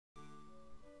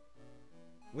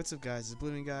What's up guys, it's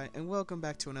Oblivion Guy, and welcome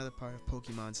back to another part of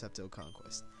Pokemon Septo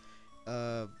Conquest.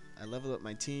 I leveled up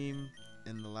my team.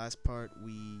 In the last part,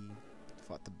 we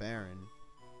fought the Baron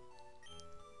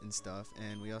and stuff,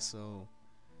 and we also...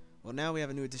 Well, now we have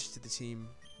a new addition to the team,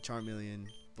 Charmeleon,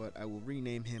 but I will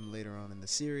rename him later on in the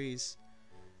series.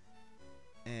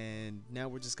 And now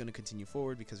we're just going to continue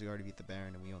forward because we already beat the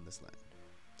Baron and we own this land.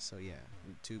 So yeah,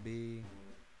 Route 2B,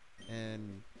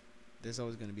 and there's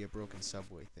always going to be a broken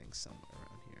subway thing somewhere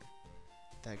around here.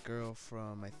 That girl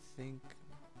from, I think,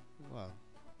 well,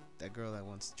 that girl that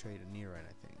wants to trade a Nearite,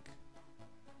 I think.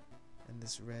 And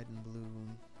this red and blue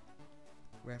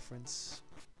reference,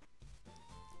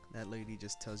 that lady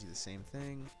just tells you the same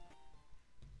thing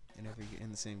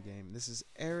in the same game. This is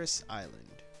Eris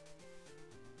Island.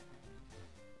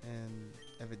 And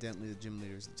evidently the gym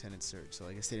leader is Lieutenant Surge, so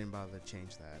I guess they didn't bother to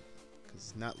change that, because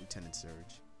it's not Lieutenant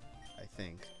Surge, I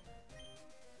think.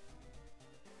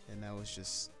 And that was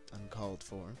just uncalled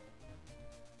for.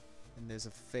 And there's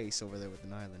a face over there with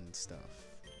an island and stuff.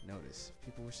 Notice, if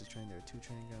people wish to train, there are 2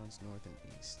 training grounds, north and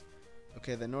east.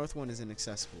 Okay, the north one is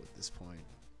inaccessible at this point,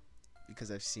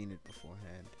 because I've seen it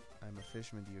beforehand. I'm a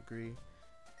fisherman, do you agree?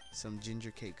 Some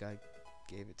ginger cake guy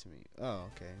gave it to me. Oh,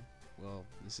 okay. Well,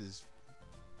 this is...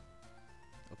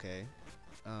 okay.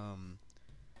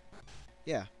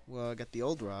 Yeah, well, I got the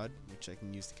old rod, which I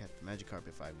can use to catch the Magikarp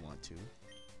if I want to.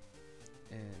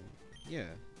 And yeah,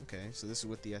 okay, so this is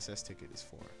what the SS ticket is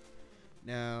for.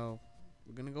 Now,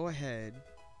 we're gonna go ahead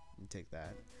and take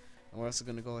that. And we're also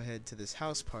gonna go ahead to this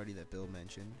house party that Bill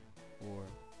mentioned. Or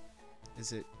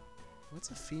is it, what's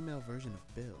a female version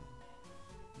of Bill?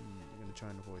 I'm gonna try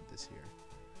and avoid this here.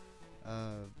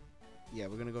 Yeah,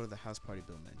 we're gonna go to the house party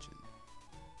Bill mentioned.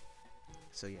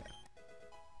 So yeah,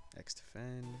 X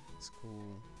defend, it's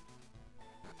cool.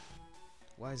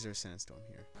 Why is there a sandstorm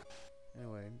here?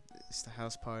 Anyway, it's the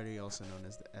house party, also known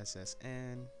as the SS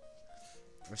Anne,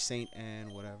 or Saint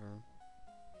Anne, whatever.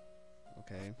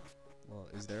 Okay, well,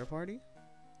 is there a party?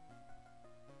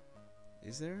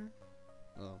 Is there?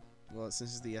 Well,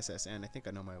 since it's the SS Anne, I think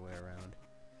I know my way around.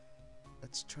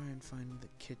 Let's try and find the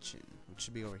kitchen, which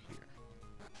should be over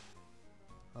here.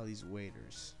 All these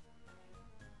waiters.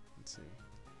 Let's see.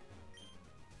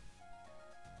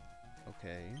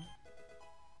 Okay.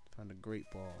 Found a great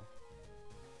ball.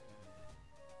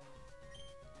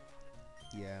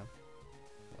 Yeah.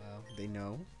 Well, they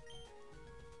know.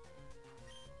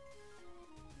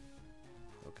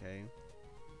 Okay.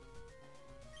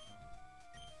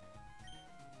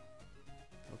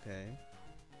 Okay.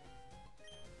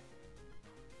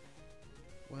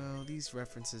 Well, these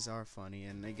references are funny,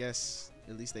 and I guess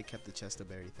at least they kept the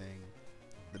Chestoberry thing,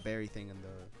 the berry thing in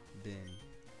the bin,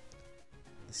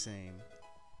 the same,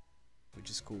 which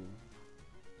is cool.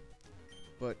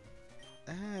 But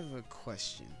I have a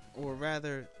question, or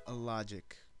rather a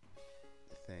logic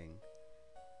thing.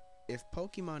 If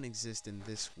Pokemon exist in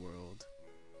this world,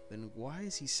 then why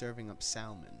is he serving up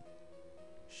salmon?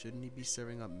 Shouldn't he be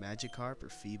serving up Magikarp or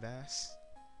Feebas,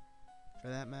 for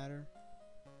that matter?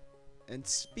 And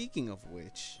speaking of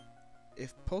which,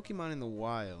 if Pokemon in the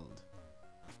wild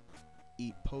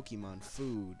eat Pokemon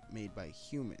food made by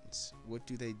humans, what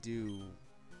do they do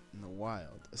in the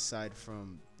wild, aside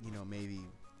from, you know, maybe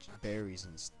berries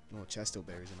and, well, chesto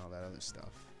berries and all that other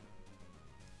stuff?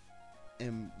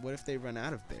 And what if they run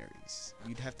out of berries?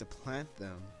 You'd have to plant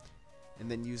them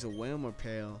and then use a Wilmer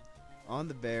pail on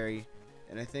the berry.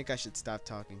 And I think I should stop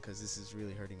talking because this is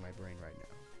really hurting my brain right now.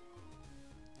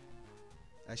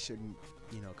 I shouldn't,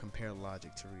 you know, compare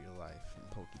logic to real life in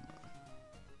Pokemon.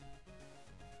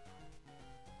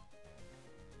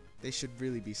 They should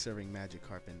really be serving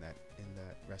Magikarp in that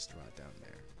restaurant down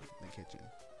there in the kitchen.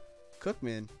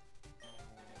 Cookman.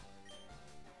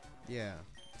 Yeah,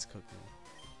 it's Cookman.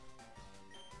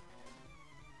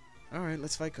 Alright,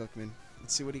 let's fight Cookman.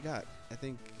 Let's see what he got. I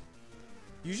think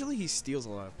usually he steals a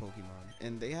lot of Pokemon,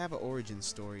 and they have an origin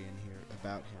story in here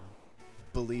about him,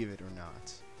 believe it or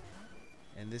not.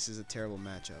 And this is a terrible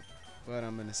matchup, but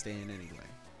I'm gonna stay in anyway.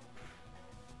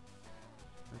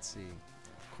 Let's see.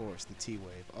 Of course, the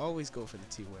T-Wave. Always go for the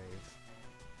T-Wave.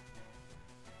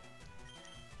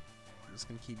 I'm just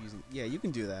gonna keep using... Yeah, you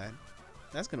can do that.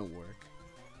 That's gonna work.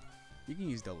 You can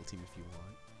use Double Team if you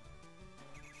want.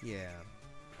 Yeah.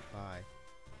 Bye.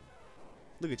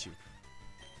 Look at you.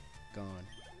 Gone.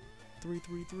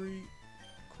 3-3-3.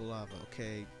 Kulava.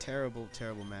 Okay, terrible,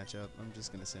 terrible matchup. I'm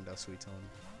just gonna send out Suiton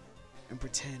and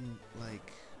pretend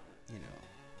like, you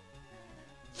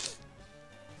know,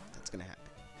 that's gonna happen.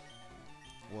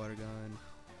 Water gun.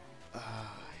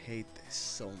 Ah, I hate this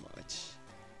so much.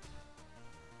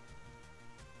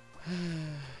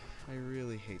 I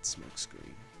really hate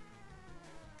Smokescreen.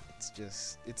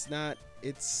 it's not,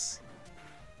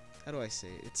 how do I say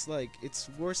it? It's like, it's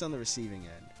worse on the receiving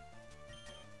end.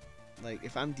 Like,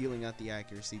 if I'm dealing out the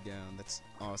accuracy down, that's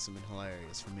awesome and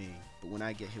hilarious for me. But when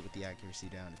I get hit with the accuracy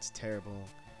down, it's terrible.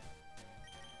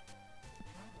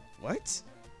 What?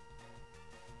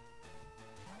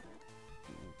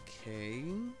 Okay,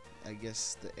 I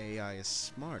guess the AI is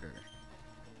smarter.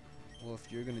 Well,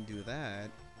 if you're gonna do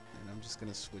that, then I'm just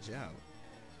gonna switch out.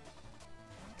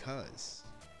 Because,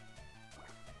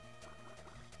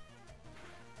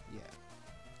 yeah,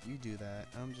 you do that,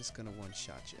 I'm just gonna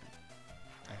one-shot you.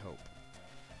 I hope.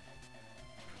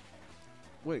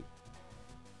 Wait,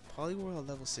 Poliwhirl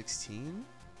level 16?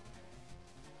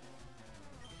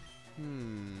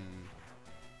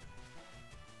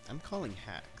 I'm calling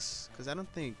hacks, because I don't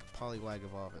think Poliwag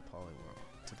evolved at Poliwhirl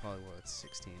to Poliwhirl at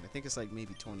 16. I think it's like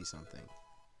maybe 20 something.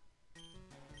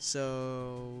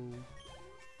 So,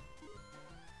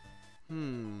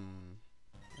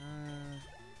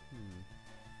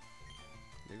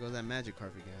 there goes that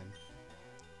Magikarp again.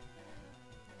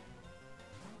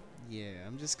 Yeah,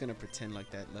 I'm just gonna pretend like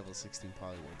that level 16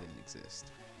 Poliwhirl didn't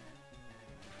exist.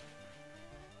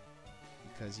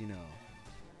 Because, you know,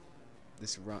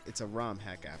 it's a ROM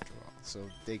hack after all, so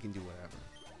they can do whatever.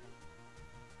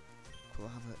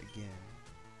 Quilava again.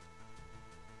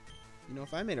 You know,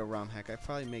 if I made a ROM hack, I'd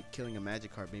probably make killing a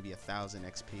Magikarp maybe 1000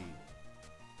 XP.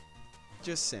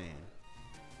 Just saying.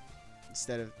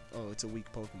 Instead of, oh, it's a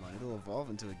weak Pokemon, it'll evolve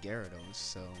into a Gyarados,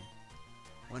 so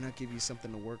why not give you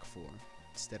something to work for?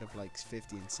 Instead of like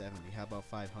 50 and 70, how about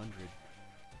 500?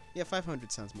 Yeah,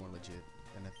 500 sounds more legit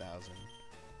than 1000.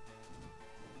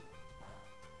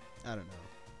 I don't know.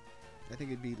 I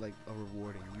think it'd be like a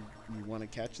rewarding. You want to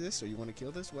catch this or you want to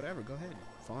kill this? Whatever, go ahead.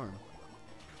 Farm.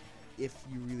 If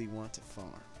you really want to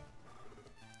farm.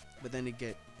 But then it'd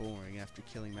get boring after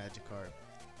killing Magikarp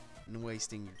and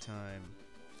wasting your time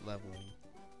leveling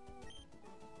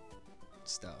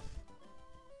stuff.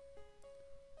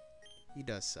 He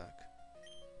does suck.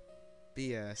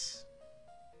 BS.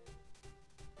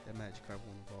 That Magikarp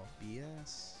won't evolve.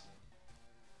 BS.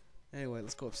 Anyway,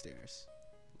 let's go upstairs.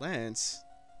 Lance?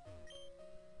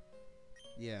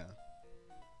 Yeah.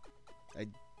 I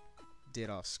did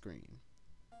off screen.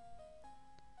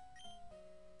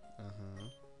 Uh-huh.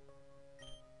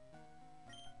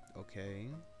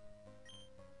 Okay.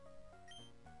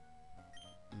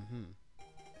 Mm-hmm.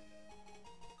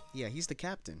 Yeah, he's the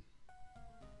captain.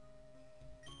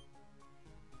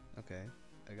 Okay,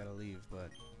 I gotta leave, but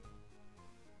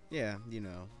yeah, you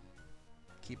know,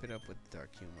 keep it up with the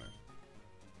dark humor.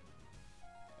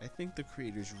 I think the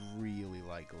creators really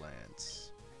like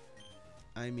Lance.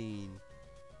 I mean,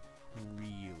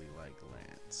 really like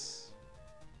Lance.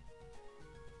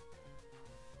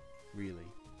 Really.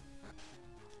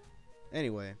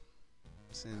 Anyway,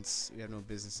 since we have no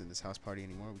business in this house party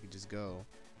anymore, we could just go.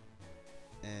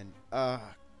 And,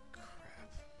 crap.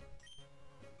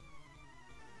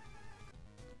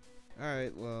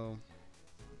 Alright, well,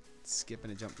 skip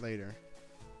and a jump later.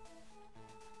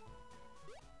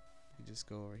 We just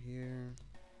go over here.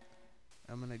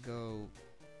 I'm gonna go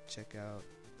check out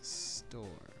the store.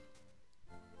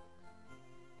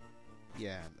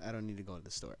 Yeah, I don't need to go to the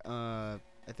store.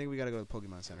 I think we gotta go to the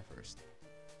Pokemon Center first.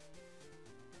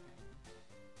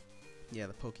 Yeah,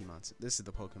 the Pokemon. This is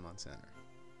the Pokemon Center.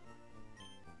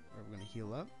 Where we're gonna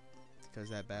heal up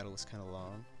because that battle was kind of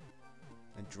long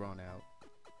and drawn out.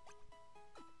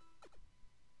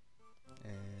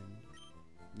 And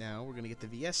now we're gonna get the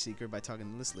VS Seeker by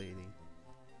talking to this lady.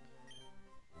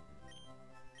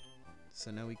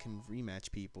 So now we can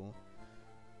rematch people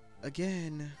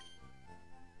again.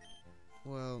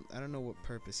 Well, I don't know what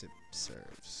purpose it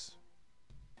serves.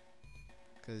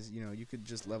 Because, you know, you could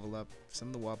just level up. Some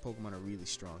of the wild Pokemon are really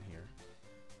strong here.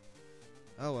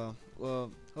 Oh well.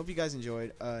 Well, hope you guys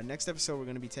enjoyed. Next episode, we're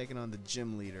going to be taking on the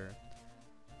gym leader.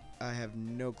 I have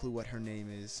no clue what her name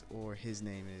is or his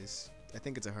name is. I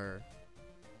think it's a her.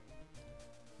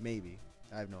 Maybe.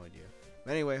 I have no idea.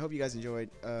 But anyway, hope you guys enjoyed.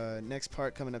 Next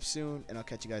part coming up soon, and I'll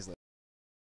catch you guys later.